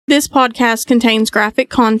This podcast contains graphic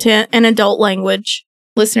content and adult language.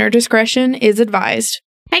 Listener discretion is advised.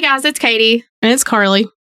 Hey guys, it's Katie. And it's Carly.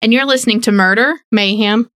 And you're listening to Murder,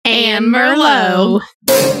 Mayhem, and Merlot.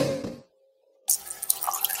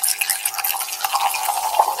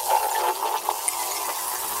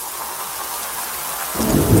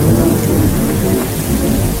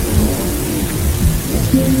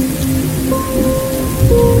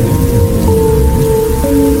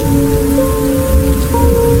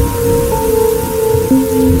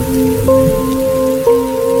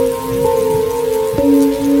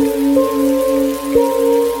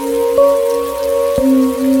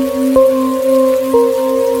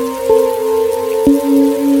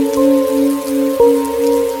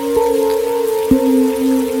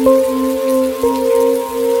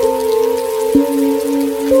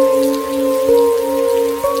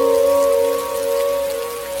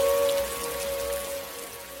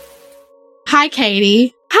 Hi,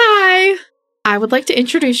 Katie. Hi! I would like to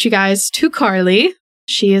introduce you guys to Carly.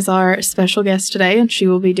 She is our special guest today, and she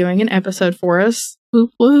will be doing an episode for us.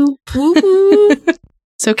 Whoop, whoop, whoop, whoop.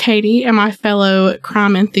 So, Katie and my fellow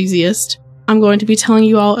crime enthusiast, I'm going to be telling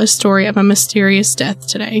you all a story of a mysterious death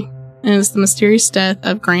today. And it's the mysterious death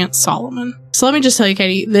of Grant Solomon. So let me just tell you,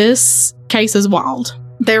 Katie, this case is wild.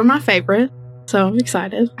 They're my favorite, so I'm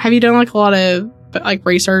excited. Have you done a lot of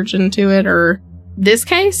research into it or... This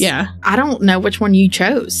case? Yeah. I don't know which one you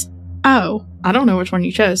chose. Oh. I don't know which one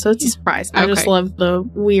you chose, so it's a surprise. I just love the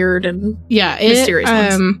weird and mysterious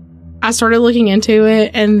ones. I started looking into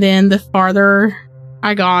it, and then the farther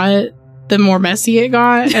I got, the more messy it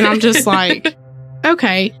got. And I'm just like,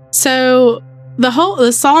 okay. So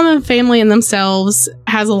the Solomon family in themselves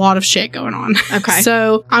has a lot of shit going on. Okay.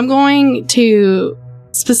 So I'm going to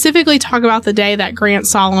specifically talk about the day that Grant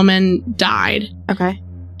Solomon died. Okay.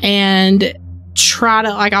 And try to,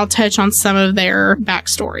 I'll touch on some of their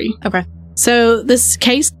backstory. Okay. So this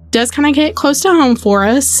case does kind of get close to home for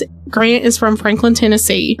us. Grant is from Franklin,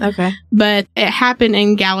 Tennessee. Okay. But it happened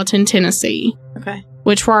in Gallatin, Tennessee. Okay.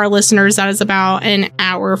 Which for our listeners, that is about an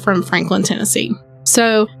hour from Franklin, Tennessee.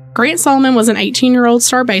 So Grant Solomon was an 18-year-old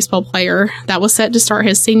star baseball player that was set to start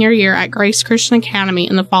his senior year at Grace Christian Academy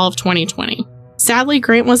in the fall of 2020. Sadly,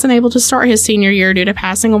 Grant wasn't able to start his senior year due to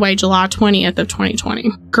passing away July 20th of 2020.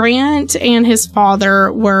 Grant and his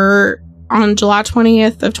father were, on July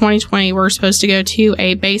 20th of 2020, were supposed to go to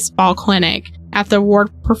a baseball clinic at the Ward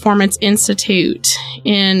Performance Institute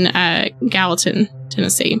in Gallatin,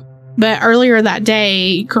 Tennessee. But earlier that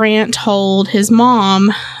day, Grant told his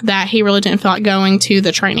mom that he really didn't feel like going to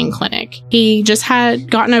the training clinic. He just had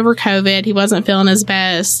gotten over COVID. He wasn't feeling his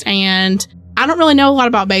best, and I don't really know a lot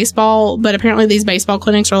about baseball, but apparently these baseball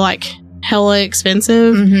clinics are hella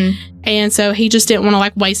expensive. Mm-hmm. And so he just didn't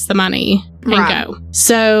want to waste the money and go.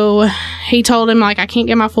 So he told him I can't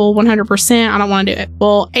get my full 100%. I don't want to do it.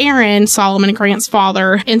 Well, Aaron Solomon, Grant's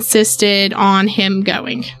father, insisted on him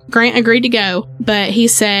going. Grant agreed to go, but he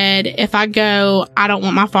said, if I go, I don't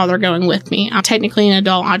want my father going with me. I'm technically an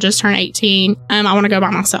adult. I just turned 18. I want to go by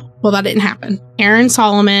myself. Well, that didn't happen. Aaron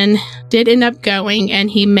Solomon did end up going, and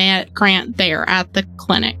he met Grant there at the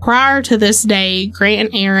clinic. Prior to this day, Grant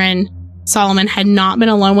and Aaron Solomon had not been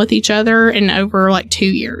alone with each other in over 2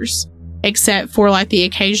 years, except for the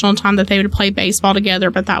occasional time that they would play baseball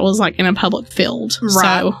together, but that was in a public field.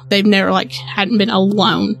 Right. So they've never hadn't been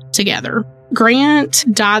alone together. Grant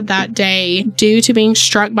died that day due to being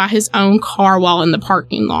struck by his own car while in the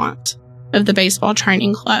parking lot of the baseball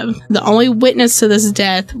training club. The only witness to this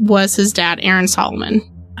death was his dad, Aaron Solomon.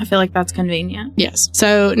 I feel like that's convenient. Yes.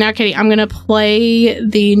 So now, Katie, I'm going to play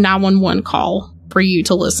the 911 call for you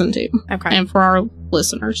to listen to. Okay. And for our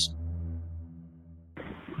listeners.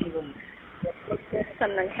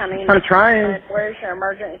 I'm trying. Where's your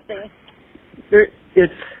emergency?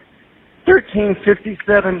 It's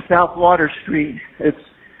 1357 South Water Street. It's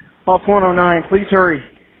off 109. Please hurry.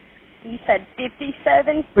 You said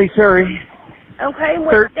 57? Please hurry. Okay,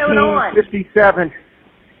 what's going on? 1357.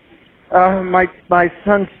 My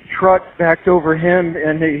son's truck backed over him,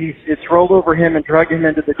 and it's rolled over him and dragged him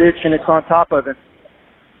into the ditch, and it's on top of him.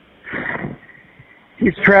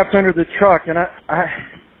 He's trapped under the truck, and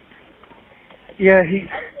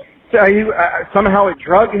somehow it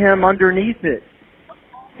drug him underneath it.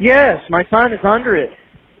 Yes, my son is under it.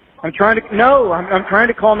 I'm trying to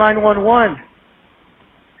call 911.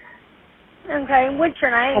 Okay, what's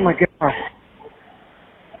your name? Oh my God.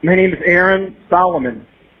 My name is Aaron Solomon.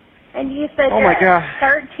 And you said oh my God.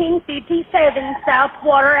 1357 South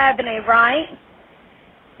Water Avenue, right?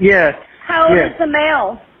 Yes. How old is the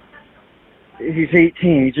male? He's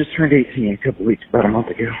 18. He just turned 18 a couple weeks, about a month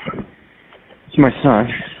ago. It's my son.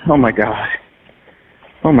 Oh my God.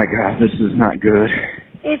 Oh my God, this is not good.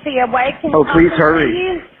 Is he awake? And Oh, please talking to hurry.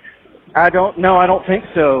 you? I don't think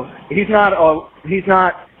so. He's not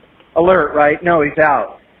alert, right? No, he's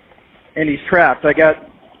out. And he's trapped. I got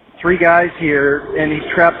 3 guys here, and he's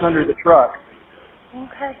trapped under the truck.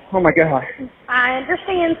 Okay. Oh my God. I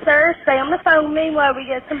understand, sir. Stay on the phone with me while we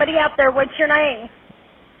get somebody out there. What's your name?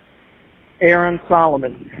 Aaron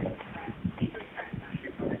Solomon.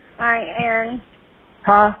 All right, Aaron.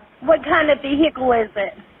 Huh? What kind of vehicle is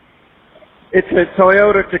it? It's a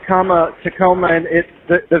Toyota Tacoma, and it's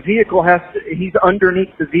the vehicle he's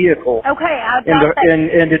underneath the vehicle. Okay, I've got that.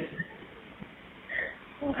 And it's.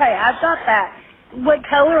 Okay, I've got that. What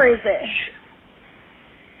color is it?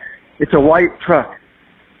 It's a white truck.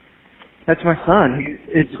 That's my son.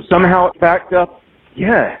 It's somehow backed up.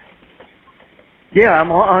 Yeah. Yeah,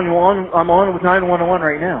 I'm on with 911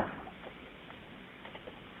 right now.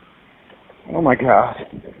 Oh my God.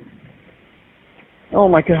 Oh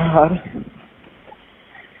my God.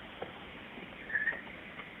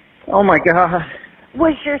 Oh my God.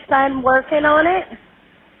 Was your son working on it?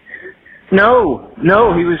 No,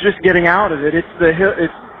 he was just getting out of it. It's the hill.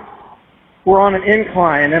 We're on an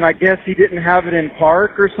incline, and I guess he didn't have it in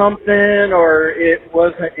park or something, or it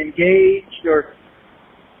wasn't engaged, or.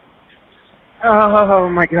 Oh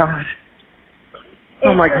my God.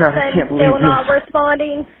 Oh my God, I can't believe still this. not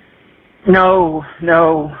responding? No.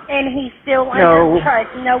 And he's still under the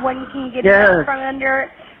truck. No one can get out from under it?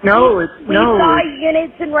 No, we saw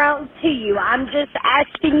units en route to you. I'm just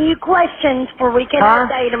asking you questions for we can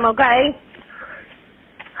update them, okay?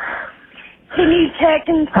 Can you check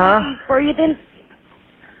and see if he's breathing?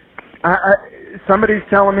 Somebody's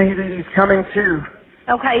telling me that he's coming to.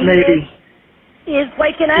 Okay. Maybe. He is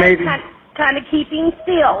waking up, Maybe. kind of keeping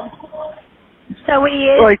still. So he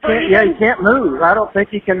is breathing? He can't move. I don't think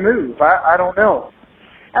he can move. I don't know.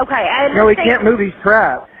 Okay, I understand. No, he can't move. He's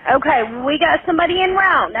trapped. Okay, we got somebody en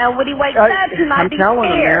route. Now, when he wakes up, he might be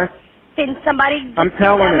scared. Can somebody get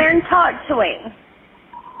down there and talk to him?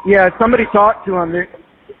 Yeah, somebody talk to him.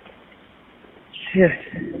 Shit.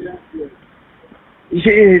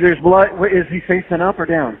 There's blood. Is he facing up or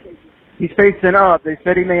down? He's facing up. They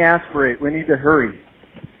said he may aspirate. We need to hurry.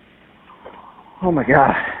 Oh, my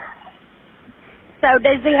God. So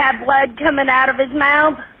does he have blood coming out of his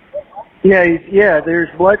mouth? Yeah, there's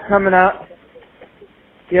blood coming out.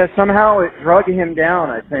 Yeah, somehow it drug him down,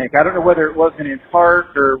 I think. I don't know whether it wasn't in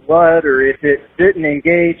park or what, or if it didn't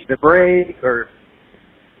engage the brake, or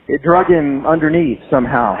it drug him underneath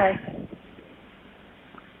somehow. Okay.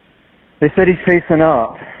 They said he's facing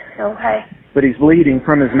up. Okay. But he's bleeding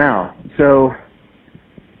from his mouth. So,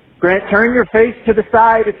 Grant, turn your face to the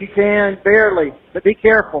side if you can, barely, but be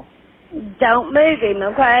careful. Don't move him,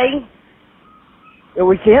 okay?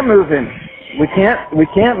 We can't move him. We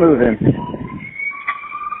can't move him.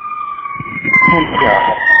 Oh my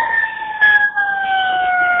God.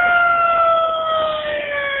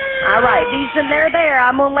 All right, Deason, they're there.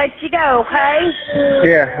 I'm going to let you go, okay?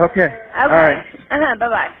 Yeah, okay. Okay. All right.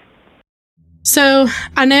 Bye-bye. So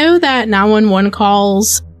I know that 911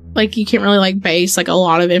 calls, like, you can't really, base, a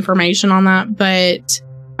lot of information on that, but,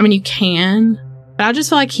 I mean, you can. But I just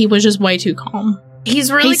feel like he was just way too calm.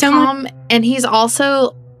 He's really calm, and he's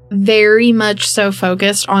also very much so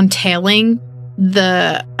focused on telling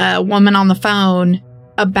the woman on the phone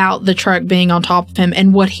about the truck being on top of him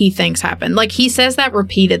and what he thinks happened. He says that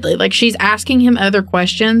repeatedly. She's asking him other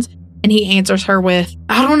questions, and he answers her with,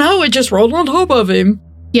 I don't know, it just rolled on top of him.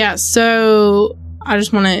 Yeah, so I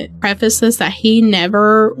just want to preface this that he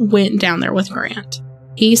never went down there with Grant.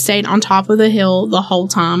 He stayed on top of the hill the whole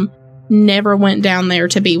time, never went down there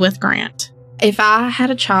to be with Grant. If I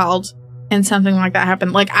had a child and something like that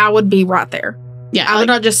happened, I would be right there. Yeah, I would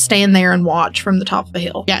not just stand there and watch from the top of the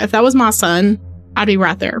hill. Yeah, if that was my son, I'd be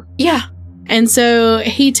right there. Yeah. And so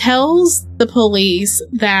he tells the police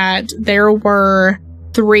that there were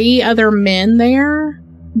 3 other men there,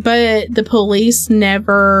 but the police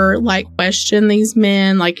never, questioned these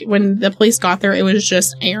men. When the police got there, it was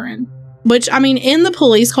just Aaron. Which, I mean, in the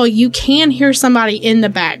police call, you can hear somebody in the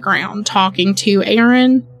background talking to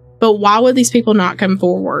Aaron, but why would these people not come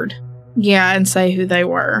forward? Yeah, and say who they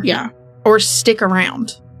were. Yeah. Or stick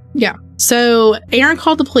around. Yeah. So Aaron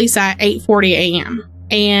called the police at 8:40 a.m.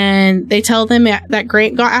 and they tell them that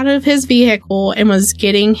Grant got out of his vehicle and was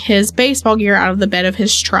getting his baseball gear out of the bed of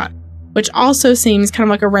his truck, which also seems kind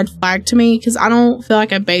of like a red flag to me because I don't feel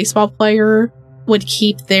like a baseball player would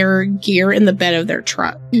keep their gear in the bed of their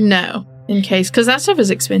truck. No, in case, because that stuff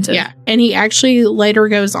is expensive. Yeah. And he actually later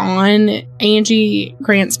goes on, Angie,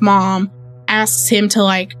 Grant's mom, asks him to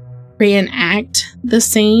reenact the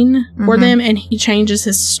scene for them, and he changes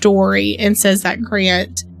his story and says that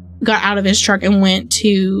Grant got out of his truck and went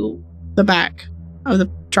to the back of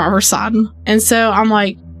the driver's side. And so I'm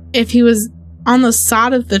like, if he was on the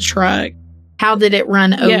side of the truck, how did it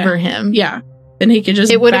run over him? Yeah. Then he could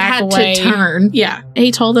just it would have had away. To turn. Yeah.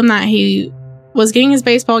 He told them that he was getting his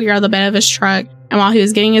baseball gear out of the bed of his truck, and while he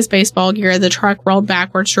was getting his baseball gear, the truck rolled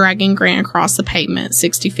backwards, dragging Grant across the pavement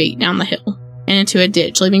 60 feet down the hill and into a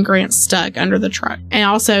ditch, leaving Grant stuck under the truck. And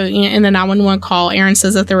also, in the 911 call, Aaron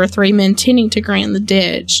says that there were 3 men tending to Grant in the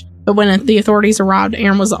ditch, but when the authorities arrived,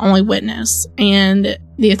 Aaron was the only witness, and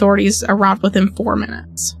the authorities arrived within 4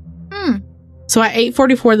 minutes. So at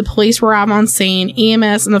 8:44, the police arrived on scene.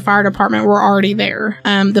 EMS and the fire department were already there.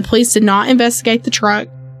 The police did not investigate the truck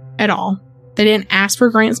at all. They didn't ask for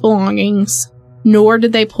Grant's belongings, nor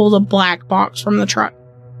did they pull the black box from the truck.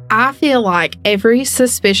 I feel like every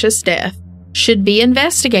suspicious death should be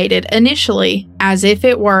investigated initially as if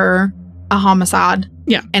it were a homicide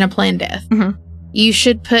and a planned death. You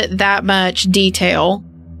should put that much detail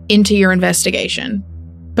into your investigation.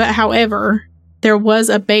 But however, there was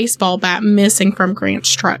a baseball bat missing from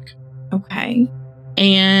Grant's truck. Okay.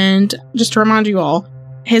 And just to remind you all,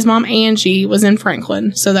 his mom, Angie, was in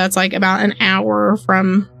Franklin. So that's like about an hour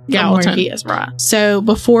from Gallatin. He is, right. So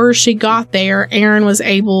before she got there, Aaron was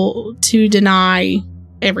able to deny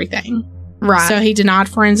everything. Right. So he denied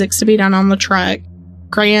forensics to be done on the truck.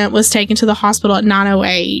 Grant was taken to the hospital at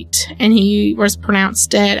 9:08, and he was pronounced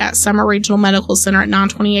dead at Summer Regional Medical Center at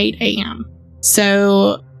 9:28 a.m.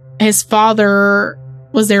 So his father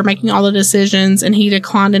was there making all the decisions, and he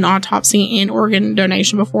declined an autopsy and organ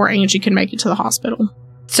donation before Angie could make it to the hospital.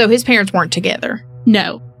 So his parents weren't together?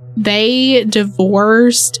 No. They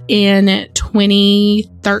divorced in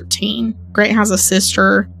 2013. Grant has a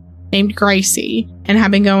sister named Gracie and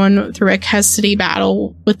have been going through a custody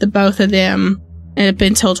battle with the both of them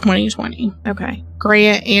until 2020. Okay.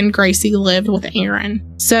 Grant and Gracie lived with Aaron.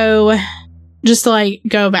 So just to like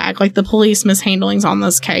go back, like the police mishandlings on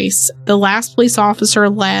this case, the last police officer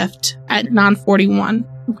left at 9:41.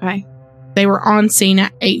 Okay. They were on scene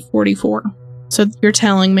at 8:44. So you're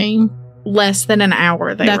telling me less than an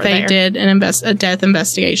hour they did a death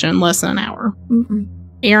investigation in less than an hour. Mm-mm.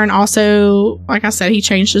 Aaron also, like I said, he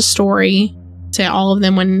changed his story to all of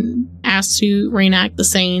them when asked to reenact the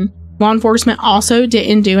scene. Law enforcement also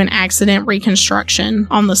didn't do an accident reconstruction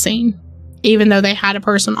on the scene, even though they had a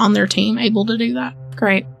person on their team able to do that.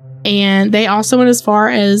 Great. And they also went as far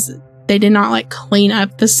as they did not like clean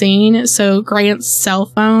up the scene. So Grant's cell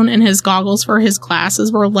phone and his goggles for his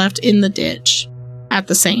glasses were left in the ditch at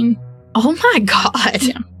the scene. Oh my God.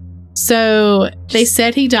 Yeah. So they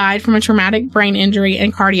said he died from a traumatic brain injury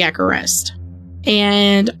and cardiac arrest.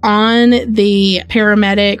 And on the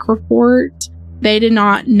paramedic report, they did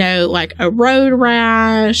not know like a road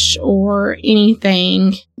rash or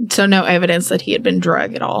anything. So no evidence that he had been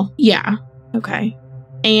drugged at all. Yeah. Okay.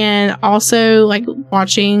 And also like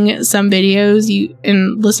watching some videos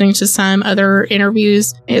and listening to some other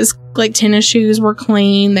interviews, his like tennis shoes were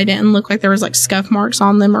clean. They didn't look like there was like scuff marks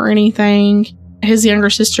on them or anything. His younger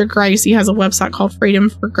sister Gracie has a website called Freedom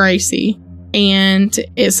for Gracie. And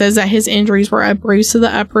it says that his injuries were a bruise to the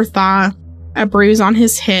upper thigh, a bruise on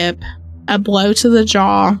his hip, a blow to the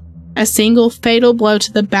jaw, a single fatal blow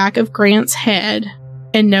to the back of Grant's head,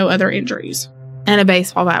 and no other injuries. And a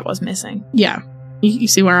baseball bat was missing. Yeah. You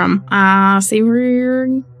see where I see where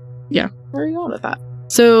you're... Yeah. Where are you going with that?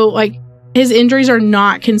 So, like, his injuries are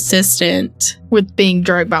not consistent with being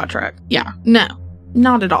drugged by a truck. Yeah. No.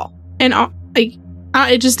 Not at all. And,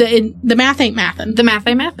 the math ain't mathin'. The math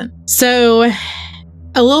ain't mathin'. So,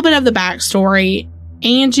 a little bit of the backstory.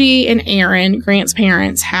 Angie and Aaron, Grant's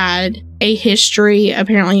parents, had a history,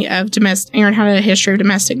 apparently, of Aaron had a history of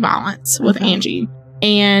domestic violence with Angie.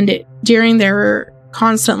 And during their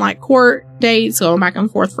constant, like, court dates, going back and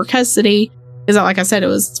forth for custody, because, like I said, it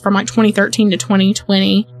was from, like, 2013 to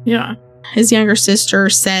 2020. Yeah. His younger sister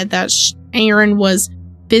said that Aaron was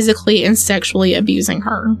physically and sexually abusing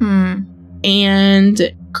her. And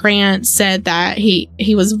Grant said that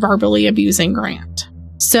he was verbally abusing Grant.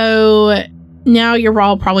 So now you're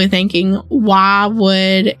all probably thinking, why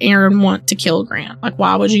would Aaron want to kill Grant? Like,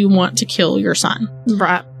 why would you want to kill your son?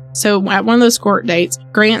 Right. So at one of those court dates,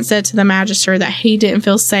 Grant said to the magistrate that he didn't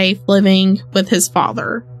feel safe living with his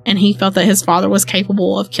father, and he felt that his father was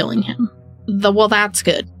capable of killing him. Well, that's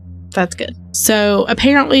good. That's good. So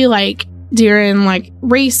apparently, like, during, like,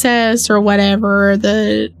 recess or whatever,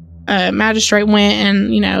 the magistrate went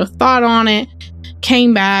and, thought on it,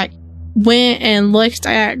 came back, went and looked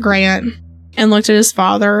at Grant and looked at his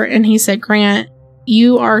father, and he said, Grant,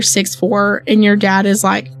 you are 6'4" and your dad is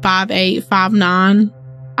like 5'8", 5'9",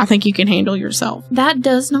 I think you can handle yourself. That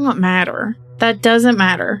does not matter. That doesn't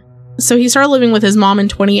matter. So he started living with his mom in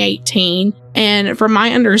 2018. And from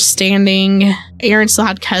my understanding, Aaron still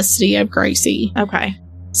had custody of Gracie. Okay.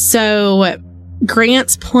 So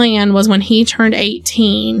Grant's plan was when he turned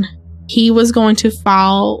 18, he was going to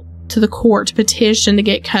file to the court to petition to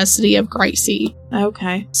get custody of Gracie.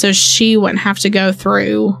 Okay. So she wouldn't have to go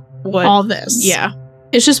through all this. Yeah.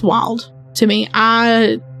 It's just wild to me.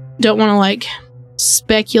 I don't want to like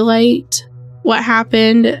speculate what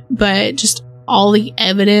happened, but just all the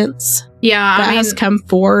evidence that has come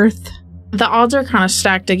forth. The odds are kind of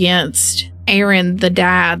stacked against Aaron, the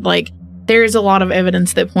dad. Like, there's a lot of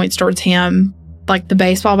evidence that points towards him. Like the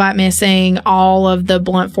baseball bat missing, all of the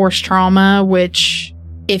blunt force trauma, which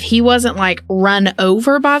if he wasn't like run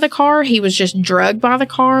over by the car, he was just drugged by the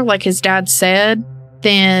car, like his dad said,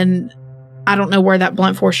 then I don't know where that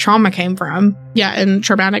blunt force trauma came from. Yeah, and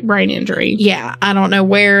traumatic brain injury. Yeah, I don't know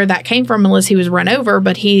where that came from unless he was run over,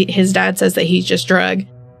 but his dad says that he's just drugged.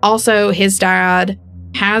 Also, his dad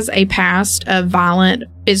has a past of violent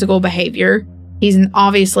physical behavior. He's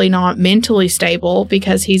obviously not mentally stable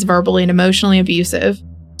because he's verbally and emotionally abusive.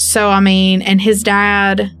 So, I mean, and his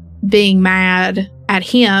dad being mad at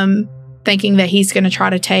him, thinking that he's going to try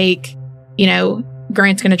to take,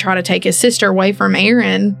 Grant's going to try to take his sister away from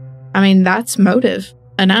Aaron. I mean, that's motive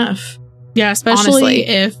enough. Yeah, especially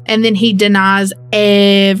if... And then he denies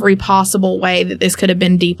every possible way that this could have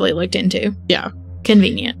been deeply looked into. Yeah.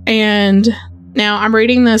 Convenient. And now I'm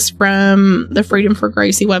reading this from the Freedom for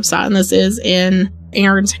Gracie website, and this is in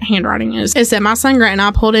Aaron's handwriting. It said, my son Grant and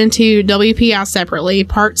I pulled into WPI separately,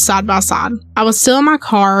 parked side by side. I was still in my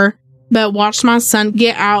car, but watched my son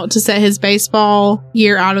get out to set his baseball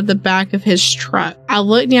gear out of the back of his truck. I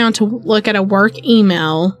looked down to look at a work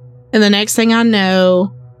email, and the next thing I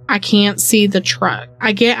know, I can't see the truck.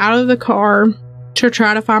 I get out of the car to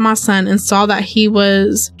try to find my son and saw that he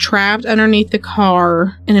was trapped underneath the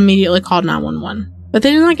car and immediately called 911. But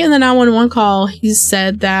then in the 911 call, he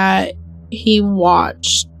said that he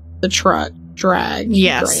watched the truck drag.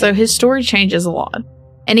 Yeah, Grant. So his story changes a lot.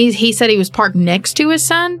 And he said he was parked next to his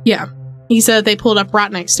son? Yeah. He said they pulled up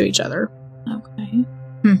right next to each other. Okay.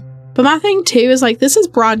 But my thing too is this is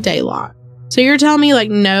broad daylight. So you're telling me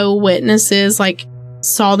no witnesses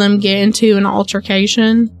saw them get into an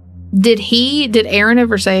altercation? Did Aaron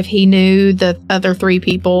ever say if he knew the other three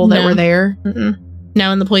people that were there? Mm-mm.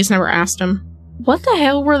 No, and the police never asked him. What the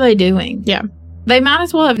hell were they doing? Yeah. They might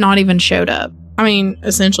as well have not even showed up. I mean,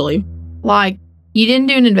 essentially. You didn't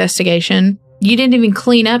do an investigation. You didn't even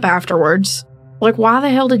clean up afterwards. Why the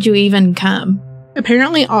hell did you even come?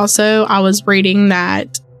 Apparently, also, I was reading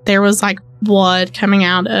that there was blood coming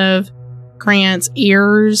out of Grant's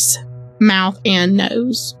ears, mouth, and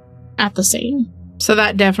nose at the scene. So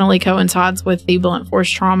that definitely coincides with the blunt force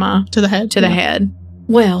trauma to the head. To the head.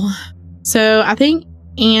 Well, so I think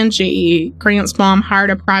Angie, Grant's mom,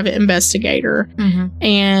 hired a private investigator,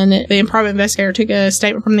 and the private investigator took a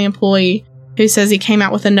statement from the employee who says he came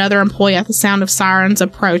out with another employee at the sound of sirens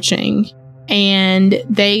approaching, and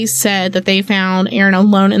they said that they found Aaron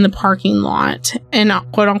alone in the parking lot, and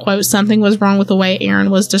quote unquote something was wrong with the way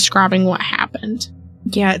Aaron was describing what happened.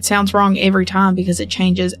 Yeah, it sounds wrong every time because it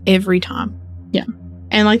changes every time. Yeah.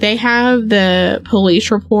 And they have the police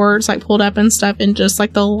reports pulled up and stuff, and just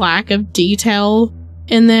the lack of detail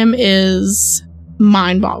in them is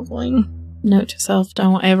mind-boggling. Note to self,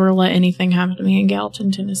 don't ever let anything happen to me in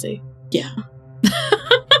Gallatin, Tennessee. Yeah.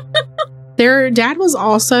 Their dad was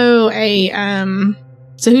also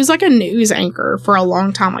so he was a news anchor for a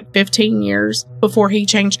long time, 15 years before he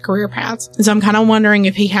changed career paths. And so I'm kind of wondering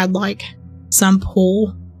if he had some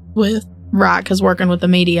pull with... Right, because working with the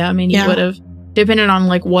media, I mean, he would have, depending on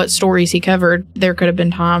what stories he covered, there could have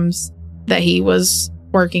been times that he was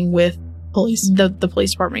working with police, the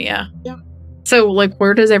police department. Yeah. So,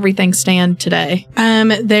 where does everything stand today?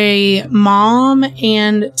 They mom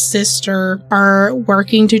and sister are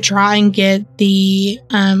working to try and get the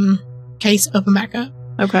case open back up.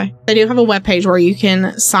 Okay. They do have a webpage where you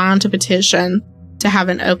can sign to petition to have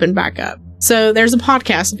it open back up. So there's a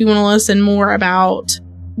podcast if you want to listen more about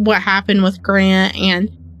what happened with Grant, and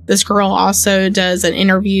this girl also does an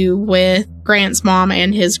interview with Grant's mom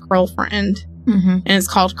and his girlfriend. And it's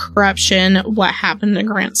called Corruption, What Happened to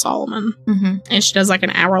Grant Solomon. And she does an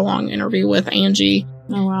hour-long interview with Angie.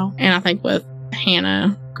 Oh, wow. And I think with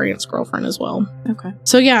Hannah, Grant's girlfriend, as well. Okay.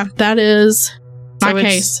 So, yeah, that is my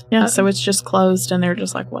case. Yeah, so it's just closed and they're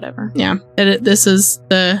just whatever. Yeah. This is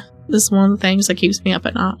one of the things that keeps me up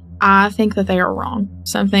at night. I think that they are wrong.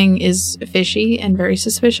 Something is fishy and very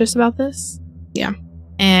suspicious about this. Yeah.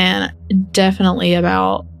 And definitely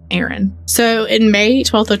about Aaron. So in May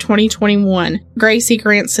 12th of 2021, Gracie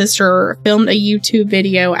Grant's sister filmed a YouTube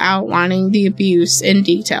video outlining the abuse in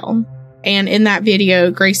detail. And in that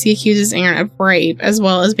video, Gracie accuses Aaron of rape as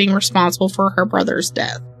well as being responsible for her brother's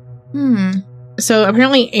death. So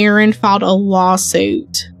apparently Aaron filed a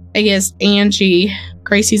lawsuit against Angie,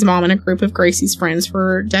 Gracie's mom, and a group of Gracie's friends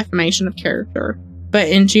for defamation of character. But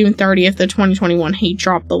in June 30th of 2021, he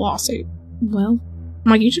dropped the lawsuit. Well,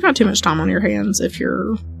 I'm like, you just got too much time on your hands if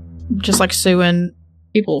you're just like suing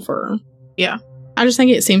people for... Yeah. I just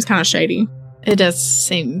think it seems kind of shady. It does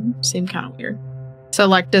seem kind of weird. So,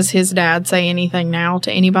 like, does his dad say anything now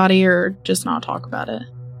to anybody or just not talk about it?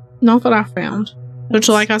 Not that I found. Which,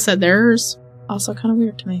 like I said, there's also kind of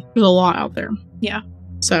weird to me. There's a lot out there. Yeah.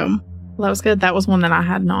 So. Well, that was good. That was one that I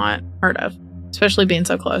had not heard of. Especially being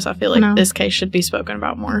so close. I feel like this case should be spoken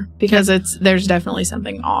about more. Because there's definitely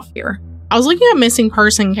something off here. I was looking at missing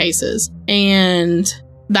person cases. And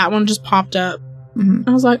that one just popped up. Mm-hmm.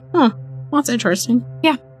 I was like, well, that's interesting.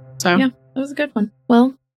 Yeah. So. Yeah, that was a good one.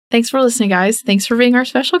 Well, thanks for listening, guys. Thanks for being our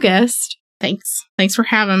special guest. Thanks. Thanks for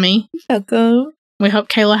having me. You're welcome. We hope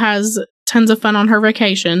Kayla has tons of fun on her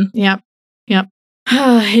vacation. Yep.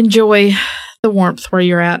 Enjoy the warmth where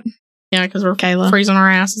you're at. Yeah, because we're freezing our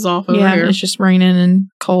asses off over here. It's just raining and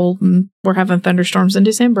cold, and we're having thunderstorms in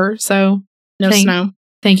December, so no snow.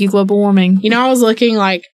 Thank you, global warming. You know, I was looking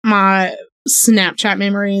like my Snapchat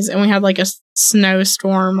memories, and we had like a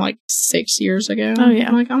snowstorm like 6 years ago. Oh yeah,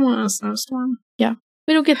 I'm like, I want a snowstorm. Yeah,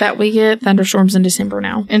 we don't get that. We get thunderstorms in December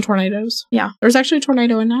now and tornadoes. Yeah, there's actually a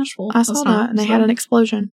tornado in Nashville. I saw that, and they had an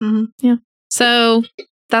explosion. Mm-hmm. Yeah, so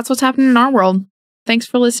that's what's happening in our world. Thanks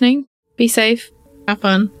for listening. Be safe. Have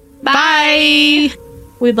fun. Bye.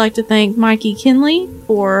 We'd like to thank Mikey Kinley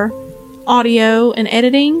for audio and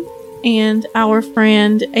editing, and our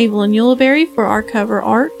friend Evelyn Uleberry for our cover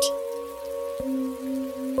art.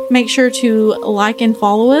 Make sure to like and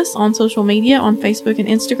follow us on social media on Facebook and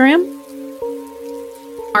Instagram.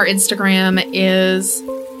 Our Instagram is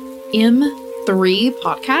M3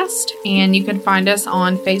 Podcast, and you can find us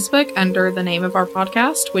on Facebook under the name of our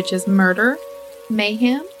podcast, which is Murder,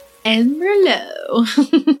 Mayhem, and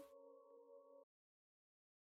Merlot.